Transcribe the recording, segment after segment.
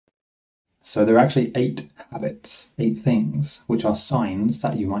So there are actually 8 habits, 8 things, which are signs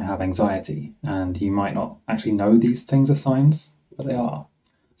that you might have anxiety. And you might not actually know these things are signs, but they are.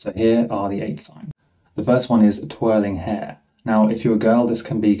 So here are the 8 signs. The first one is twirling hair. Now, if you're a girl, this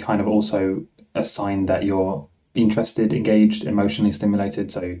can be kind of also a sign that you're interested, engaged, emotionally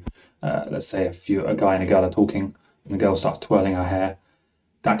stimulated. So let's say if a guy and a girl are talking and the girl starts twirling her hair,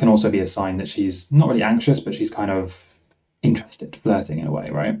 that can also be a sign that she's not really anxious, but she's kind of interested, flirting in a way,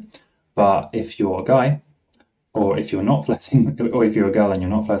 right? But if you're a guy, or if you're not flirting, or if you're a girl and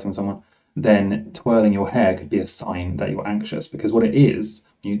you're not flirting with someone, then twirling your hair could be a sign that you're anxious, because what it is,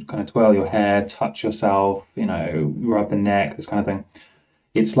 you kind of twirl your hair, touch yourself, rub the neck, this kind of thing.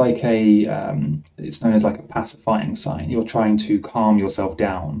 It's like it's known as like a pacifying sign. You're trying to calm yourself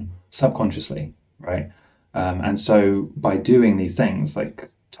down subconsciously, right? And so by doing these things, like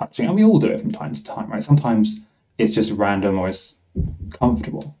touching, and we all do it from time to time, right? Sometimes it's just random or it's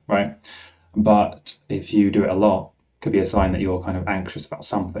comfortable, right? But if you do it a lot, it could be a sign that you're kind of anxious about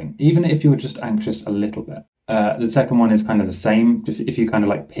something, even if you're just anxious a little bit. The second one is kind of the same. If you kind of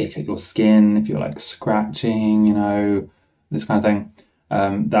like pick at your skin, if you're like scratching, this kind of thing,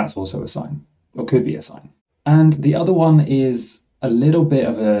 that's also a sign, or could be a sign. And the other one is a little bit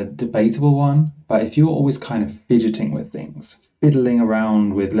of a debatable one, but if you're always kind of fidgeting with things, fiddling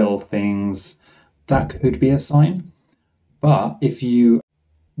around with little things, that could be a sign. But if you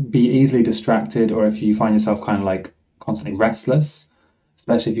be easily distracted, or if you find yourself kind of like constantly restless,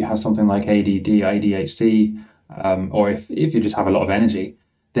 especially if you have something like ADD, ADHD, or if you just have a lot of energy,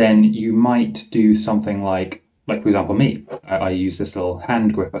 then you might do something like for example, me, I use this little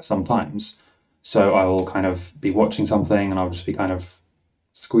hand gripper sometimes. So I will kind of be watching something and I'll just be kind of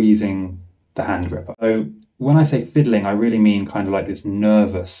squeezing the hand gripper. So when I say fiddling, I really mean kind of like this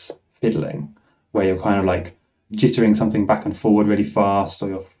nervous fiddling, where you're kind of like jittering something back and forward really fast, or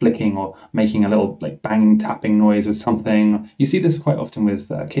you're flicking or making a little like banging, tapping noise with something. You see this quite often with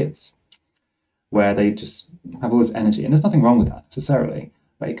kids, where they just have all this energy, and there's nothing wrong with that necessarily,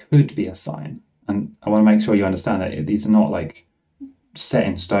 but it could be a sign. And I want to make sure you understand that these are not like set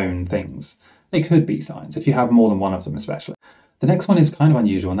in stone things. They could be signs if you have more than one of them, especially. The next one is kind of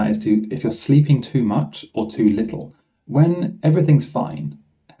unusual, and that is if you're sleeping too much or too little. When everything's fine,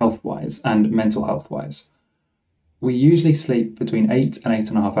 health-wise and mental health-wise, we usually sleep between 8 and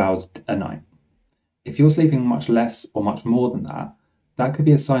 8.5 hours a night. If you're sleeping much less or much more than that, that could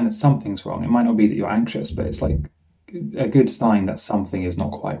be a sign that something's wrong. It might not be that you're anxious, but it's like a good sign that something is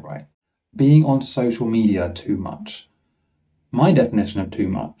not quite right. Being on social media too much. My definition of too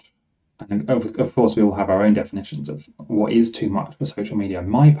much, and of course we all have our own definitions of what is too much for social media.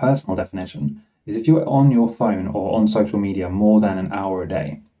 My personal definition is if you're on your phone or on social media more than an hour a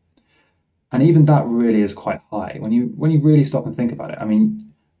day. And even that really is quite high. When you really stop and think about it, I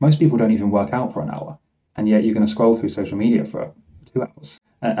mean, most people don't even work out for an hour, and yet you're going to scroll through social media for 2 hours.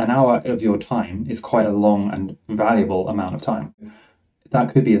 An hour of your time is quite a long and valuable amount of time. That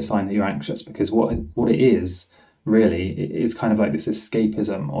could be a sign that you're anxious, because what it is really is kind of like this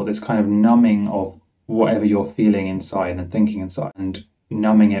escapism, or this kind of numbing of whatever you're feeling inside and thinking inside, and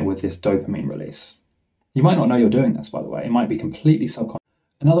numbing it with this dopamine release. You might not know you're doing this, by the way. It might be completely subconscious.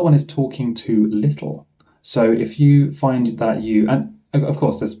 Another one is talking too little. So if you find that and of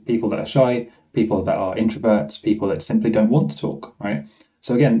course there's people that are shy, people that are introverts, people that simply don't want to talk, right?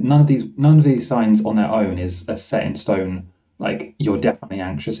 So again, none of these signs on their own is a set in stone, like you're definitely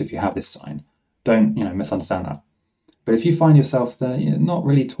anxious if you have this sign. Don't, misunderstand that. But if you find yourself not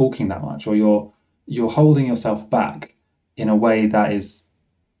really talking that much, or you're holding yourself back in a way that is,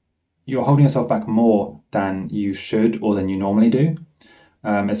 you're holding yourself back more than you should or than you normally do,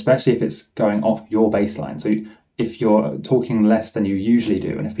 especially if it's going off your baseline. So if you're talking less than you usually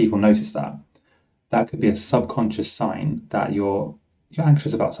do, and if people notice that, that could be a subconscious sign that you're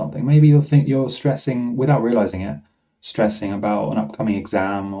anxious about something. Maybe you're stressing without realizing it, stressing about an upcoming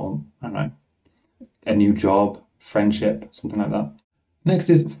exam, or I don't know, a new job, friendship, something like that. Next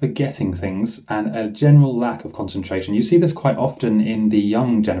is forgetting things and a general lack of concentration. You see this quite often in the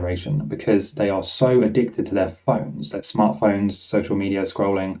young generation because they are so addicted to their phones, their smartphones, social media,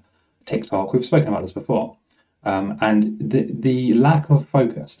 scrolling, TikTok. We've spoken about this before. And the lack of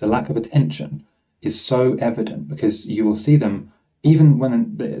focus, the lack of attention is so evident because you will see them even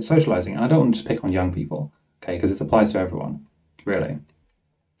when they're socializing. And I don't want to just pick on young people, okay, because it applies to everyone, really.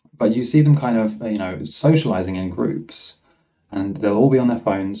 But you see them kind of, socializing in groups, and they'll all be on their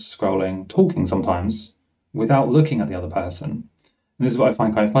phones, scrolling, talking sometimes, without looking at the other person. And this is what I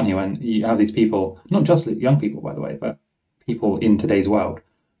find quite funny when you have these people, not just young people, by the way, but people in today's world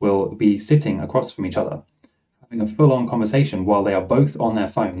will be sitting across from each other, having a full-on conversation while they are both on their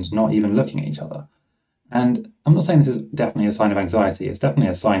phones, not even looking at each other. And I'm not saying this is definitely a sign of anxiety. It's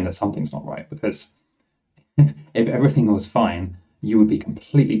definitely a sign that something's not right, because if everything was fine, you would be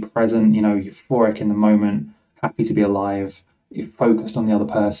completely present, euphoric in the moment, happy to be alive, you're focused on the other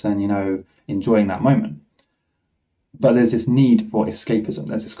person, enjoying that moment. But there's this need for escapism.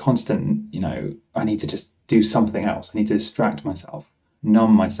 There's this constant, I need to just do something else. I need to distract myself,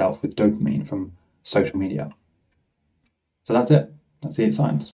 numb myself with dopamine from social media. So that's it. That's the 8 signs.